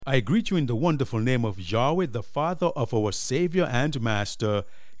I greet you in the wonderful name of Yahweh, the Father of our Savior and Master,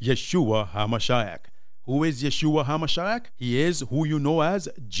 Yeshua HaMashiach. Who is Yeshua HaMashiach? He is who you know as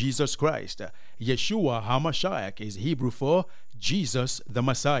Jesus Christ. Yeshua HaMashiach is Hebrew for Jesus the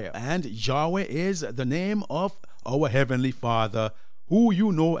Messiah. And Yahweh is the name of our Heavenly Father, who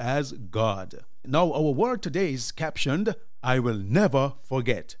you know as God. Now, our word today is captioned, I will never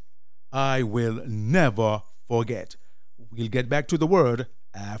forget. I will never forget. We'll get back to the word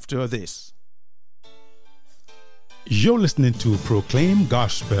after this. You're listening to Proclaim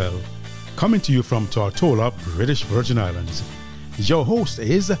Gospel, coming to you from Tortola, British Virgin Islands. Your host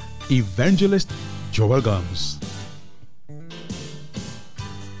is Evangelist Joel Gums.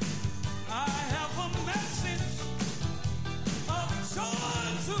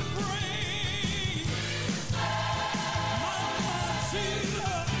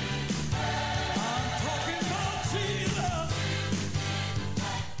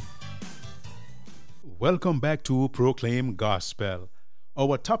 Welcome back to Proclaim Gospel.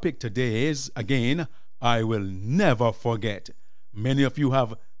 Our topic today is, again, I will never forget. Many of you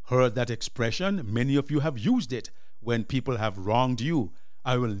have heard that expression. Many of you have used it when people have wronged you.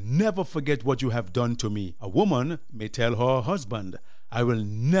 I will never forget what you have done to me. A woman may tell her husband, I will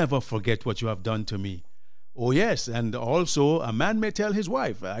never forget what you have done to me. Oh yes, and also a man may tell his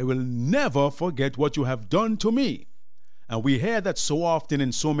wife, I will never forget what you have done to me. And we hear that so often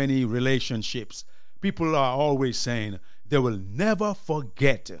in so many relationships. People are always saying, they will never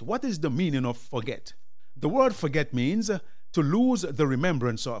forget. What is the meaning of forget? The word forget means to lose the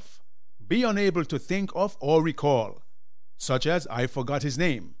remembrance of, be unable to think of or recall, such as I forgot his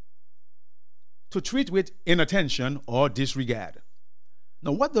name. To treat with inattention or disregard.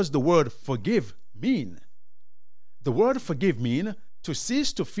 Now, what does the word forgive mean? The word forgive means to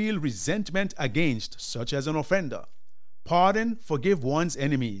cease to feel resentment against, such as an offender. Pardon, forgive one's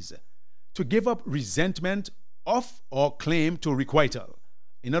enemies. To give up resentment of or claim to requital,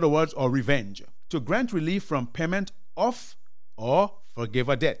 in other words, or revenge. To grant relief from payment of or forgive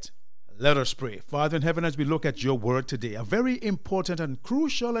a debt. Let us pray. Father in heaven, as we look at your word today, a very important and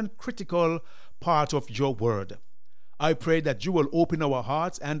crucial and critical part of your word. I pray that you will open our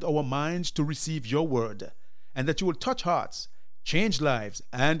hearts and our minds to receive your word, and that you will touch hearts, change lives,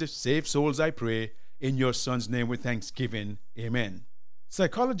 and save souls, I pray, in your Son's name with thanksgiving. Amen.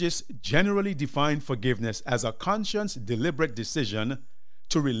 Psychologists generally define forgiveness as a conscious, deliberate decision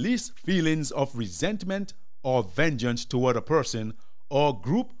to release feelings of resentment or vengeance toward a person or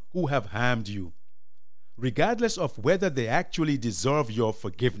group who have harmed you, regardless of whether they actually deserve your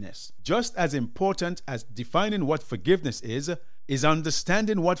forgiveness. Just as important as defining what forgiveness is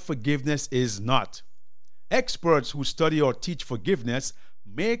understanding what forgiveness is not. Experts who study or teach forgiveness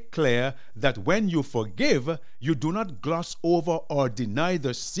make clear that when you forgive, you do not gloss over or deny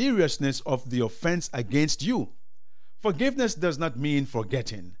the seriousness of the offense against you. Forgiveness does not mean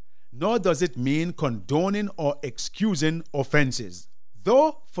forgetting, nor does it mean condoning or excusing offenses.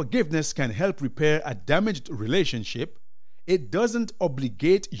 Though forgiveness can help repair a damaged relationship, it doesn't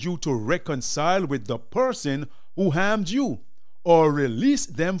obligate you to reconcile with the person who harmed you or release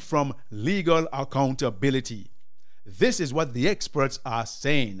them from legal accountability. This is what the experts are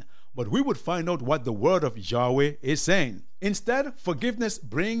saying, but we would find out what the word of Yahweh is saying. Instead, forgiveness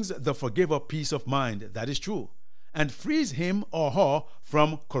brings the forgiver peace of mind, that is true, and frees him or her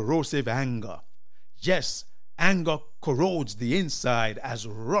from corrosive anger. Yes, anger corrodes the inside as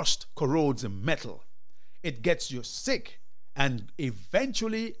rust corrodes metal. It gets you sick, and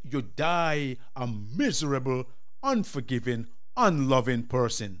eventually you die a miserable, unforgiving, unloving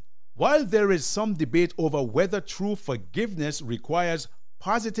person. While there is some debate over whether true forgiveness requires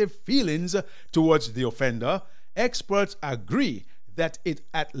positive feelings towards the offender, experts agree that it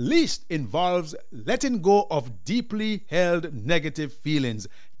at least involves letting go of deeply held negative feelings.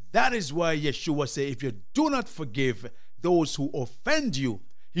 That is why Yeshua said, if you do not forgive those who offend you,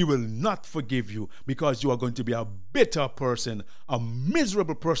 he will not forgive you, because you are going to be a bitter person, a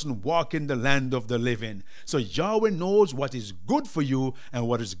miserable person walking the land of the living. So Yahweh knows what is good for you and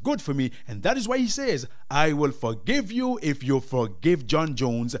what is good for me, and that is why he says, I will forgive you if you forgive John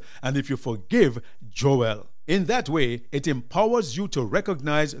Jones and if you forgive Joel. In that way, it empowers you to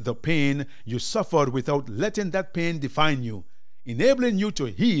recognize the pain you suffered without letting that pain define you, enabling you to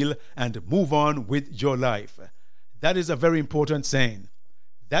heal and move on with your life. That is a very important saying.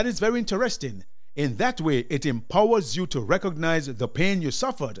 That is very interesting. In that way, it empowers you to recognize the pain you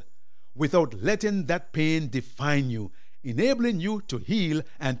suffered without letting that pain define you, enabling you to heal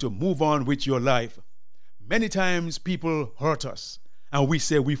and to move on with your life. Many times people hurt us and we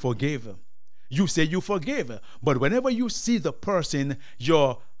say we forgive. You say you forgive, but whenever you see the person,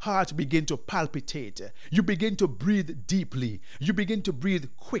 your heart begin to palpitate. You begin to breathe deeply. You begin to breathe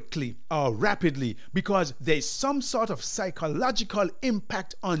quickly or rapidly because there's some sort of psychological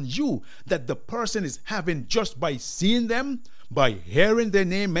impact on you that the person is having just by seeing them, by hearing their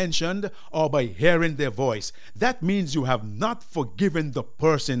name mentioned, or by hearing their voice. That means you have not forgiven the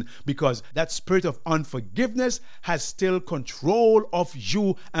person because that spirit of unforgiveness has still control of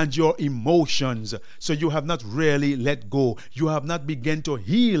you and your emotions. So you have not really let go. You have not begun to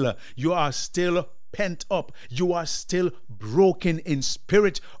heal. You are still pent up. You are still broken in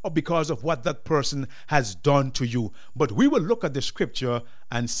spirit because of what that person has done to you. But we will look at the scripture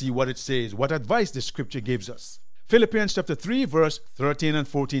and see what it says, what advice the scripture gives us. Philippians chapter 3 verse 13 and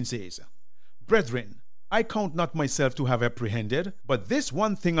 14 says, Brethren, I count not myself to have apprehended, but this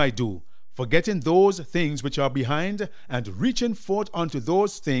one thing I do, forgetting those things which are behind, and reaching forth unto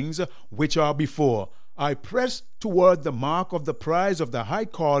those things which are before, I press toward the mark of the prize of the high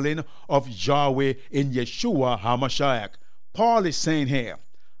calling of Yahweh in Yeshua HaMashiach. Paul is saying here,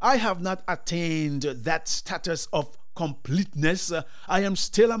 I have not attained that status of completeness. I am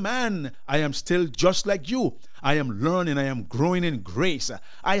still a man. I am still just like you. I am learning. I am growing in grace.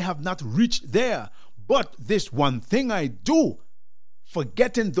 I have not reached there. But this one thing I do,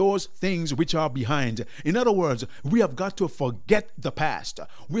 forgetting those things which are behind. In other words, we have got to forget the past.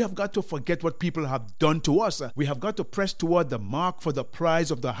 We have got to forget what people have done to us. We have got to press toward the mark for the prize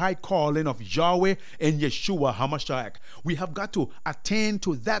of the high calling of Yahweh and Yeshua HaMashiach. We have got to attain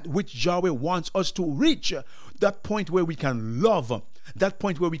to that which Yahweh wants us to reach. That point where we can love. That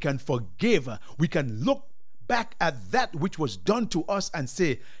point where we can forgive. We can look back at that which was done to us and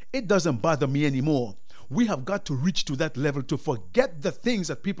say, it doesn't bother me anymore. We have got to reach to that level to forget the things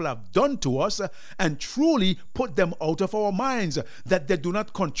that people have done to us and truly put them out of our minds, that they do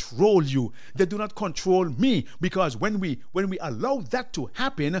not control you. They do not control me, because when we allow that to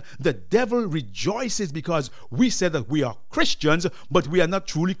happen, the devil rejoices because we said that we are Christians, but we are not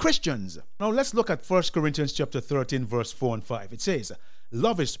truly Christians. Now let's look at 1 Corinthians chapter 13 verse 4 and 5. It says,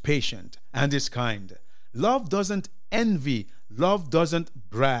 love is patient and is kind. Love doesn't envy. Love doesn't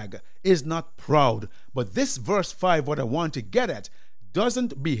brag, is not proud. But this verse 5, what I want to get at,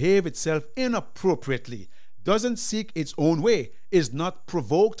 doesn't behave itself inappropriately, doesn't seek its own way, is not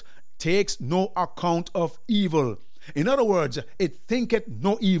provoked, takes no account of evil. In other words, it thinketh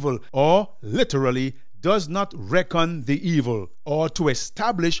no evil, or literally, does not reckon the evil, or to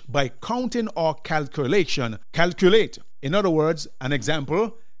establish by counting or calculation. Calculate. In other words, an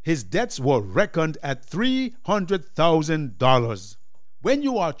example, his debts were reckoned at $300,000. When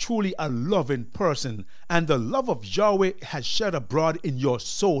you are truly a loving person and the love of Yahweh has shed abroad in your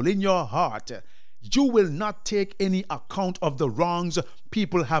soul, in your heart, you will not take any account of the wrongs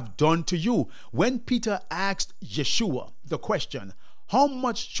people have done to you. When Peter asked Yeshua the question, how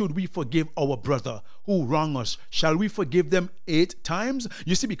much should we forgive our brother who wrong us? Shall we forgive them 8 times?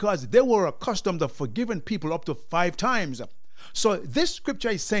 You see, because they were accustomed to forgiving people up to 5 times. So this scripture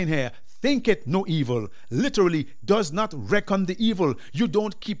is saying here, think it no evil, literally does not reckon the evil. You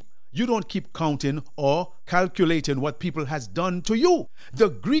don't keep counting or calculating what people has done to you. The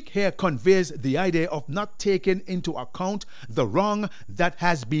Greek here conveys the idea of not taking into account the wrong that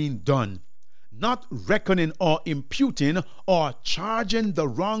has been done, not reckoning or imputing or charging the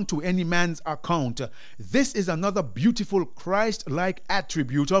wrong to any man's account. This is another beautiful Christ-like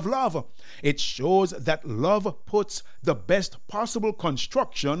attribute of love. It shows that love puts the best possible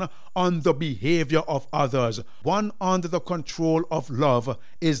construction on the behavior of others. One under the control of love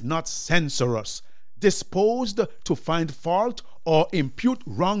is not censorious, disposed to find fault or impute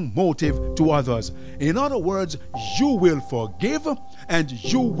wrong motive to others. In other words, you will forgive and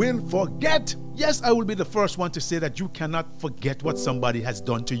you will forget. Yes, I will be the first one to say that you cannot forget what somebody has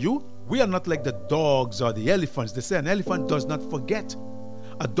done to you. We are not like the dogs or the elephants. They say an elephant does not forget.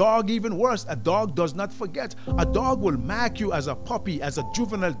 A dog, even worse, a dog does not forget. A dog will mark you as a puppy, as a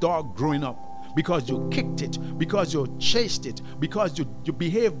juvenile dog growing up, because you kicked it, because you chased it, because you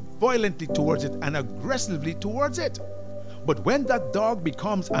behaved violently towards it and aggressively towards it. But when that dog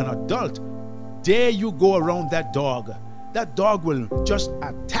becomes an adult, dare you go around that dog. That dog will just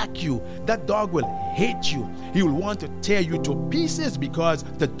attack you. That dog will hate you. He will want to tear you to pieces because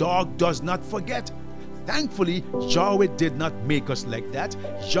the dog does not forget. Thankfully, Yahweh did not make us like that.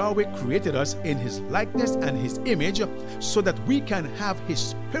 Yahweh created us in His likeness and His image so that we can have His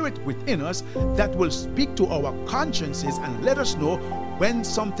Spirit within us that will speak to our consciences and let us know when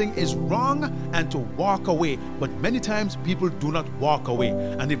something is wrong and to walk away. But many times people do not walk away.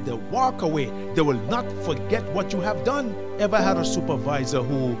 And if they walk away, they will not forget what you have done. Ever had a supervisor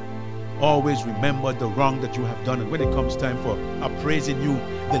who always remember the wrong that you have done, and when it comes time for appraising you,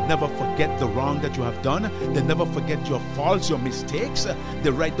 They never forget the wrong that you have done. They never forget your faults, your mistakes. They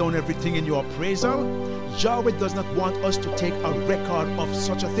write down everything in your appraisal. Yahweh does not want us to take a record of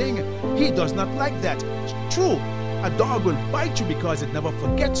such a thing. He does not like that. True, a dog will bite you because it never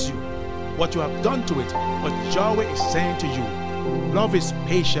forgets you, what you have done to it. But Yahweh is saying to you, love is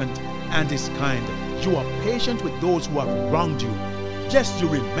patient and is kind. You are patient with those who have wronged you. Yes, you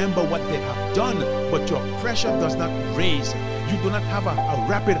remember what they have done, but your pressure does not raise. You do not have a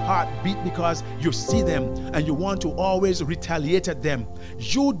rapid heartbeat because you see them and you want to always retaliate at them.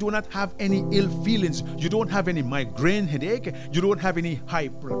 You do not have any ill feelings. You don't have any migraine headache. You don't have any high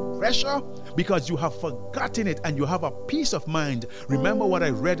blood pressure because you have forgotten it and you have a peace of mind. Remember what I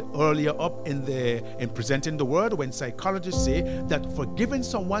read earlier up in Presenting the Word, when psychologists say that forgiving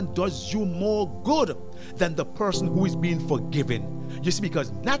someone does you more good than the person who is being forgiven. You see,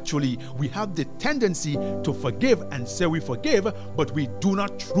 because naturally we have the tendency to forgive and say we forgive, but we do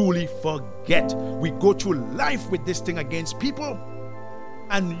not truly forget. We go through life with this thing against people,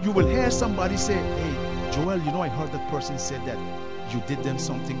 and you will hear somebody say, hey, Joel, I heard that person said that you did them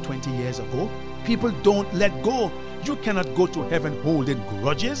something 20 years ago. People don't let go. You cannot go to heaven holding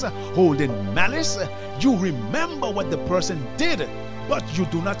grudges, holding malice. You remember what the person did, but you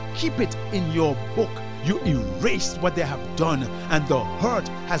do not keep it in your book. You erased what they have done, and the hurt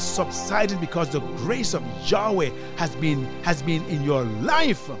has subsided because the grace of Yahweh has been in your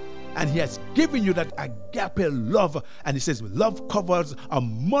life, and He has given you that agape love. And He says, love covers a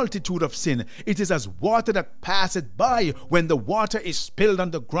multitude of sin. It is as water that passeth by. When the water is spilled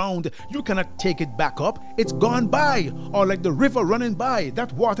on the ground, you cannot take it back up. It's gone by. Or like the river running by,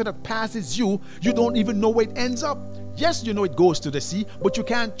 that water that passes you, you don't even know where it ends up. Yes, you know it goes to the sea, but you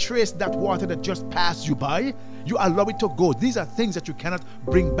can't trace that water that just passed you by. You allow it to go. These are things that you cannot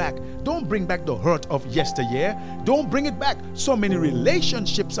bring back. Don't bring back the hurt of yesteryear. Don't bring it back. So many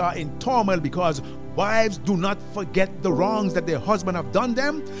relationships are in turmoil because wives do not forget the wrongs that their husband have done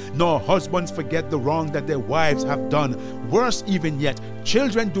them, nor husbands forget the wrong that their wives have done. Worse even yet,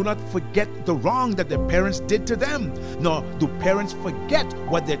 children do not forget the wrong that their parents did to them, nor do parents forget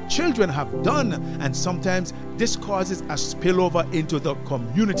what their children have done. And sometimes this causes a spillover into the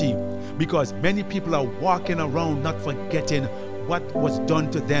community because many people are walking around not forgetting what was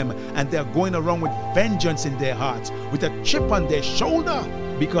done to them, and they're going around with vengeance in their hearts, with a chip on their shoulder,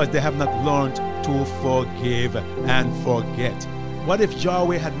 because they have not learned to forgive and forget. What if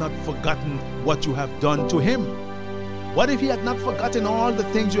Yahweh had not forgotten what you have done to Him? What if He had not forgotten all the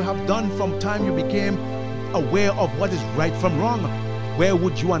things you have done from time you became aware of what is right from wrong? Where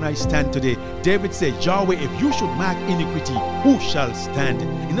would you and I stand today? David said, Yahweh, if you should mark iniquity, who shall stand?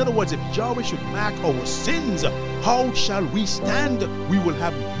 In other words, if Yahweh should mark our sins, how shall we stand? We will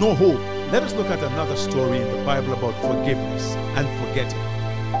have no hope. Let us look at another story in the Bible about forgiveness and forgetting.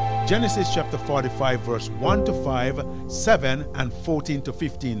 Genesis chapter 45, verse 1 to 5, 7, and 14 to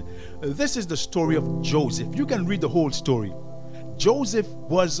 15. This is the story of Joseph. You can read the whole story. Joseph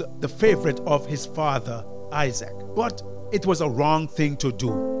was the favorite of his father, Isaac, but it was a wrong thing to do.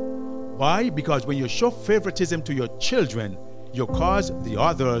 Why? Because when you show favoritism to your children, you cause the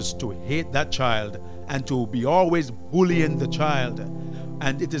others to hate that child and to be always bullying the child.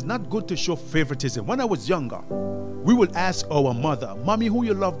 And it is not good to show favoritism. When I was younger, we would ask our mother, Mommy, who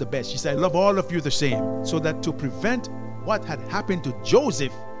you love the best? She said, I love all of you the same. So that to prevent what had happened to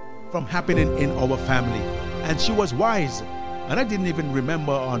Joseph from happening in our family. And she was wise. And I didn't even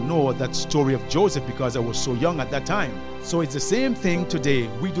remember or know that story of Joseph because I was so young at that time. So it's the same thing today.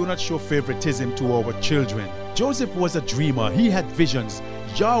 We do not show favoritism to our children. Joseph was a dreamer. He had visions.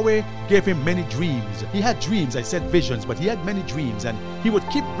 Yahweh gave him many dreams. He had dreams, I said visions, but he had many dreams. And he would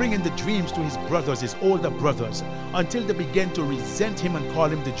keep bringing the dreams to his brothers, his older brothers, until they began to resent him and call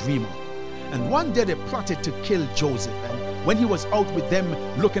him the dreamer. And one day they plotted to kill Joseph. And when he was out with them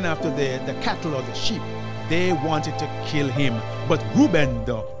looking after the cattle or the sheep, they wanted to kill him. But Reuben,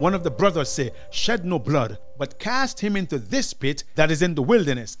 one of the brothers, said, shed no blood, but cast him into this pit that is in the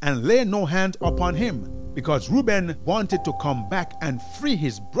wilderness, and lay no hand upon him. Because Reuben wanted to come back and free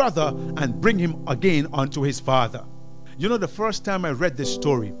his brother and bring him again unto his father. You know, the first time I read this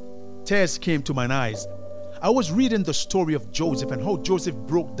story, tears came to my eyes. I was reading the story of Joseph and how Joseph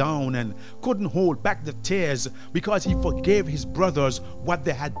broke down and couldn't hold back the tears because he forgave his brothers what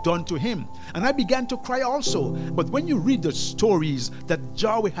they had done to him. And I began to cry also. But when you read the stories that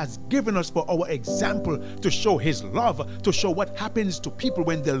Yahweh has given us for our example to show His love, to show what happens to people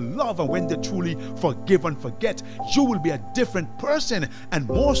when they love and when they truly forgive and forget, you will be a different person. And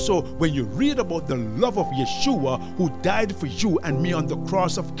more so when you read about the love of Yeshua who died for you and me on the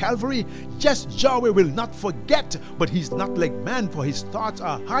cross of Calvary. Yes, Yahweh will not forget forget, but he's not like man, for his thoughts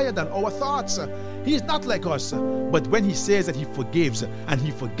are higher than our thoughts. He is not like us. But when he says that he forgives and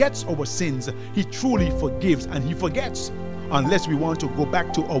he forgets our sins, he truly forgives and he forgets. Unless we want to go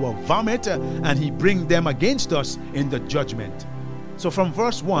back to our vomit and he bring them against us in the judgment. So from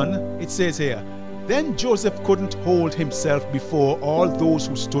verse 1, it says here, "Then Joseph couldn't hold himself before all those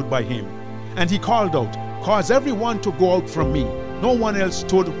who stood by him. And he called out, 'Cause everyone to go out from me.' No one else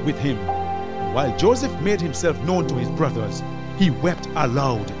stood with him. While Joseph made himself known to his brothers, he wept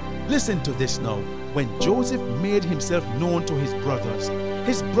aloud." Listen to this now. When Joseph made himself known to his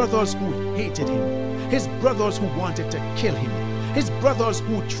brothers who hated him, his brothers who wanted to kill him, his brothers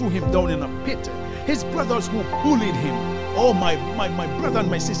who threw him down in a pit, his brothers who bullied him. Oh, my brother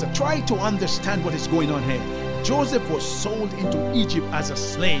and my sister, try to understand what is going on here. Joseph was sold into Egypt as a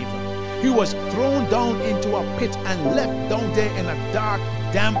slave. He was thrown down into a pit and left down there in a dark,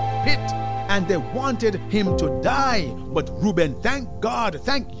 damp pit. And they wanted him to die. But Reuben, thank God,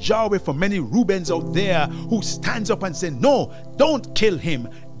 thank Yahweh for many Reubens out there who stands up and say, "No, don't kill him.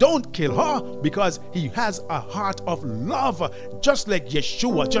 Don't kill her," because he has a heart of love. Just like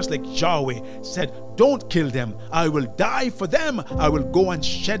Yeshua, just like Yahweh said, "Don't kill them. I will die for them. I will go and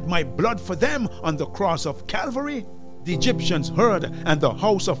shed my blood for them on the cross of Calvary." The Egyptians heard and the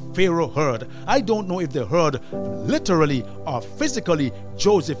house of Pharaoh heard. I don't know if they heard literally or physically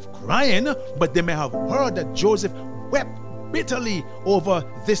Joseph crying, but they may have heard that Joseph wept bitterly over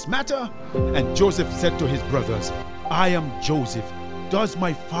this matter. And Joseph said to his brothers, "I am Joseph. Does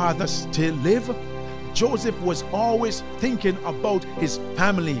my father still live?" Joseph was always thinking about his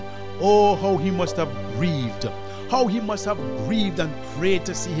family. Oh, how he must have grieved. How he must have grieved and prayed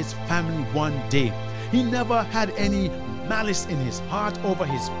to see his family one day. He never had any malice in his heart over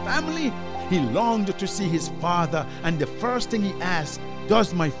his family. He longed to see his father, and the first thing he asked,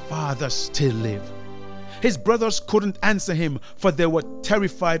 "Does my father still live?" His brothers couldn't answer him, for they were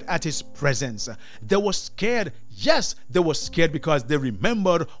terrified at his presence. They were scared. Yes, they were scared because they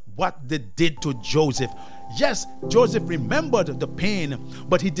remembered what they did to Joseph. Yes, Joseph remembered the pain,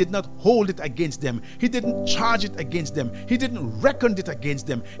 but he did not hold it against them. He didn't charge it against them. He didn't reckon it against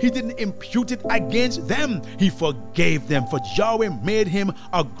them. He didn't impute it against them. He forgave them, for Yahweh made him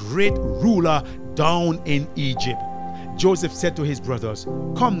a great ruler down in Egypt. Joseph said to his brothers,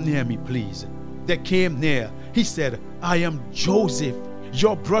 "Come near me, please." They came near. He said, "I am Joseph,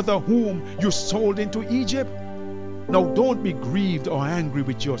 your brother whom you sold into Egypt. Now don't be grieved or angry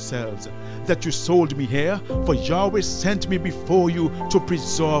with yourselves that you sold me here, for Yahweh sent me before you to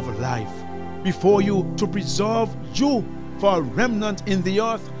preserve life, before you to preserve you for a remnant in the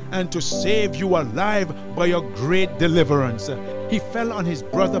earth, and to save you alive by a great deliverance." He fell on his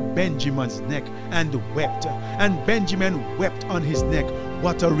brother Benjamin's neck and wept, and Benjamin wept on his neck.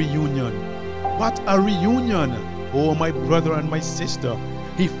 What a reunion! What a reunion! Oh, my brother and my sister.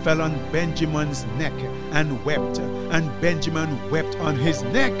 He fell on Benjamin's neck and wept, and Benjamin wept on his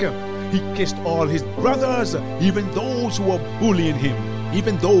neck. He kissed all his brothers, even those who were bullying him,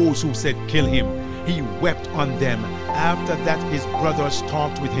 even those who said kill him. He wept on them. After that, his brothers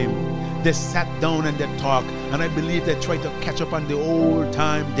talked with him. They sat down and they talked, and I believe they tried to catch up on the old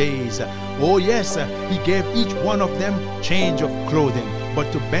time days. Oh yes, he gave each one of them change of clothing. But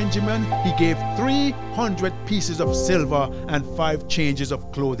to Benjamin, he gave 300 pieces of silver and 5 changes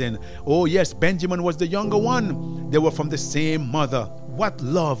of clothing. Oh yes, Benjamin was the younger one. They were from the same mother. What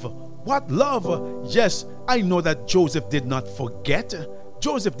love! What love! Yes, I know that Joseph did not forget.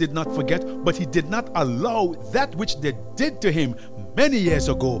 Joseph did not forget, but he did not allow that which they did to him many years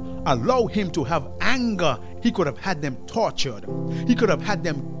ago, allow him to have anger. He could have had them tortured. He could have had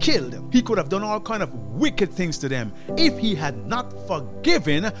them killed. He could have done all kind of wicked things to them if he had not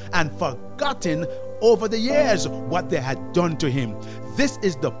forgiven and forgotten over the years what they had done to him. This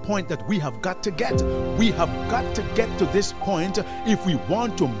is the point that we have got to get. We have got to get to this point if we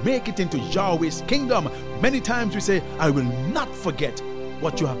want to make it into Yahweh's kingdom. Many times we say, "I will not forget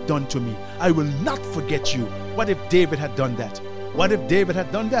what you have done to me. I will not forget you." What if David had done that? What if David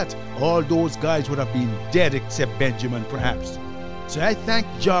had done that? All those guys would have been dead except Benjamin, perhaps. So I thank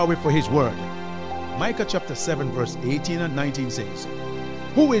Yahweh for his word. Micah chapter 7 verse 18 and 19 says,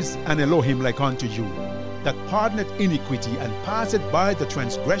 "Who is an Elohim like unto you, that pardoneth iniquity and passeth by the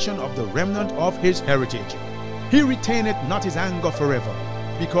transgression of the remnant of his heritage? He retaineth not his anger forever,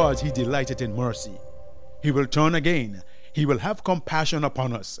 because he delighteth in mercy. He will turn again. He will have compassion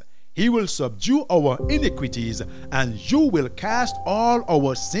upon us. He will subdue our iniquities, and you will cast all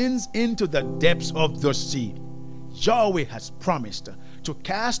our sins into the depths of the sea." Yahweh has promised to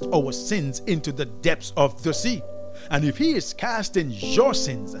cast our sins into the depths of the sea. And if he is casting your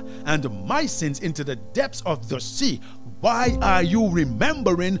sins and my sins into the depths of the sea, why are you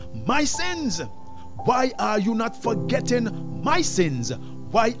remembering my sins? Why are you not forgetting my sins?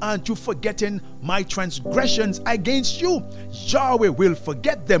 Why aren't you forgetting my transgressions against you? Yahweh will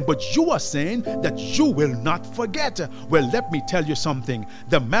forget them, but you are saying that you will not forget. Well, let me tell you something.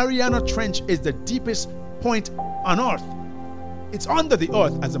 The Mariana Trench is the deepest point on earth. It's under the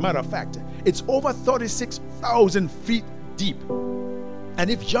earth, as a matter of fact. It's over 36,000 feet deep. And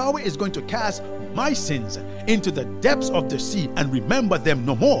if Yahweh is going to cast my sins into the depths of the sea and remember them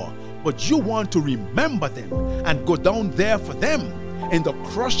no more, but you want to remember them and go down there for them, in the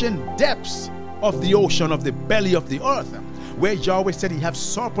crushing depths of the ocean, of the belly of the earth, where Yahweh said he has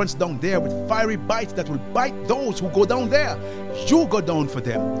serpents down there with fiery bites that will bite those who go down there. You go down for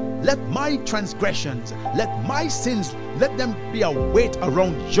them. Let my transgressions, let my sins, let them be a weight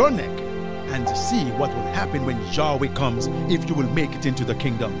around your neck, and see what will happen when Yahweh comes, if you will make it into the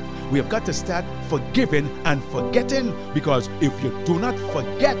kingdom. We have got to start forgiving and forgetting, because if you do not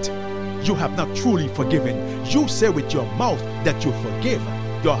forget, you have not truly forgiven. You say with your mouth that you forgive.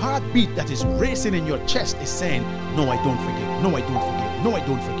 Your heartbeat that is racing in your chest is saying, no, I don't forgive. No, I don't forgive. No, I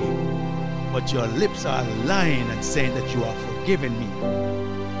don't forgive. But your lips are lying and saying that you are forgiving me.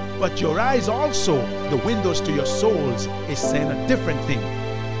 But your eyes also, the windows to your souls, is saying a different thing.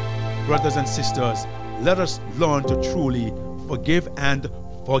 Brothers and sisters, let us learn to truly forgive and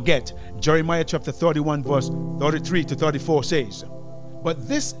forget. Jeremiah chapter 31 verse 33 to 34 says, "But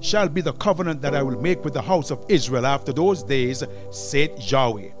this shall be the covenant that I will make with the house of Israel after those days, saith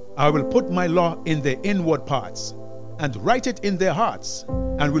Yahweh. I will put my law in their inward parts, and write it in their hearts,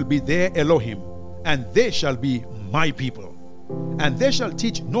 and will be their Elohim, and they shall be my people. And they shall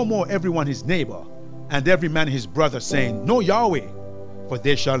teach no more everyone his neighbor, and every man his brother, saying, Know Yahweh, for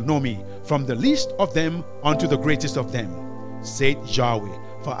they shall know me, from the least of them unto the greatest of them, saith Yahweh.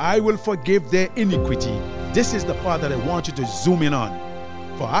 For I will forgive their iniquity." This is the part that I want you to zoom in on.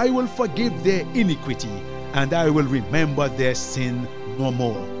 "For I will forgive their iniquity, and I will remember their sin no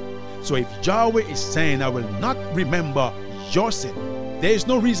more." So if Yahweh is saying, I will not remember your sin, there is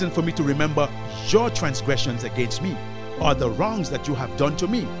no reason for me to remember your transgressions against me, or the wrongs that you have done to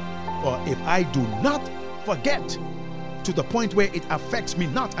me. For if I do not forget, to the point where it affects me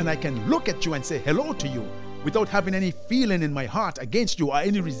not, and I can look at you and say hello to you without having any feeling in my heart against you or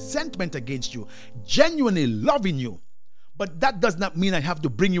any resentment against you, genuinely loving you. But that does not mean I have to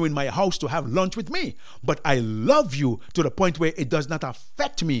bring you in my house to have lunch with me. But I love you to the point where it does not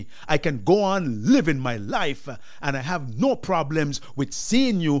affect me. I can go on living my life, and I have no problems with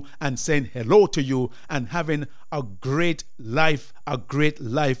seeing you and saying hello to you and having a great life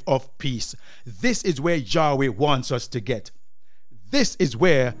of peace. This is where Yahweh wants us to get. This is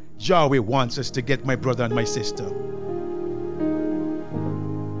where Yahweh wants us to get, my brother and my sister.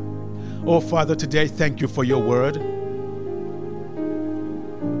 Oh, Father, today I thank you for your word.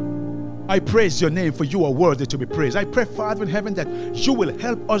 I praise your name, for you are worthy to be praised. I pray, Father in heaven, that you will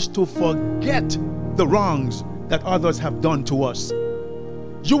help us to forget the wrongs that others have done to us.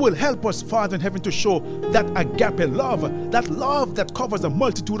 You will help us, Father in heaven, to show that agape love that covers a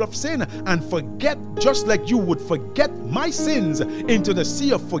multitude of sin, and forget, just like you would forget my sins into the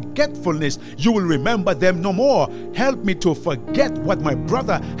sea of forgetfulness. You will remember them no more. Help me to forget what my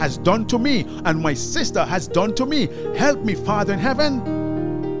brother has done to me and my sister has done to me. Help me, Father in heaven.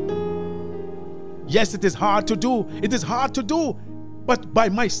 Yes, it is hard to do. It is hard to do. But by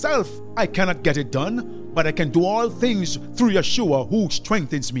myself, I cannot get it done. But I can do all things through Yeshua who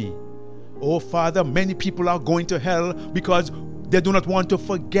strengthens me. Oh, Father, many people are going to hell because they do not want to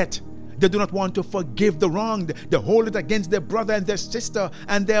forget. They do not want to forgive the wrong. They hold it against their brother and their sister,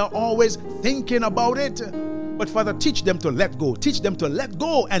 and they are always thinking about it. But Father, teach them to let go. Teach them to let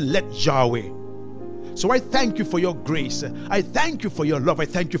go and let Yahweh. So I thank you for your grace. I thank you for your love. I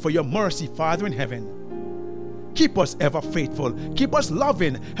thank you for your mercy, Father in heaven. Keep us ever faithful. Keep us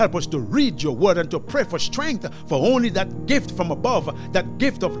loving. Help us to read your word and to pray for strength. For only that gift from above, that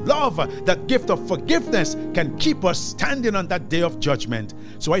gift of love, that gift of forgiveness can keep us standing on that day of judgment.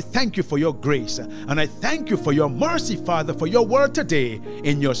 So I thank you for your grace. And I thank you for your mercy, Father, for your word today.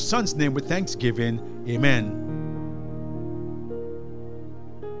 In your Son's name with thanksgiving. Amen.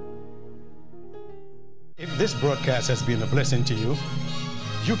 If this broadcast has been a blessing to you,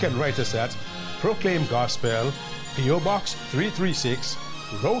 you can write us at Proclaim Gospel, P.O. Box 336,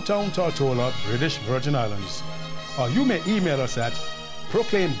 Rowtown, Tortola, British Virgin Islands. Or you may email us at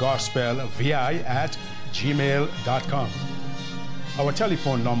proclaimgospelvi@gmail.com. Our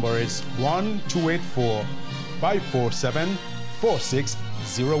telephone number is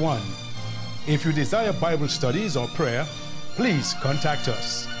 1-284-547-4601. If you desire Bible studies or prayer, please contact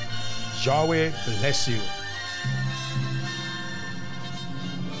us. Yahweh bless you.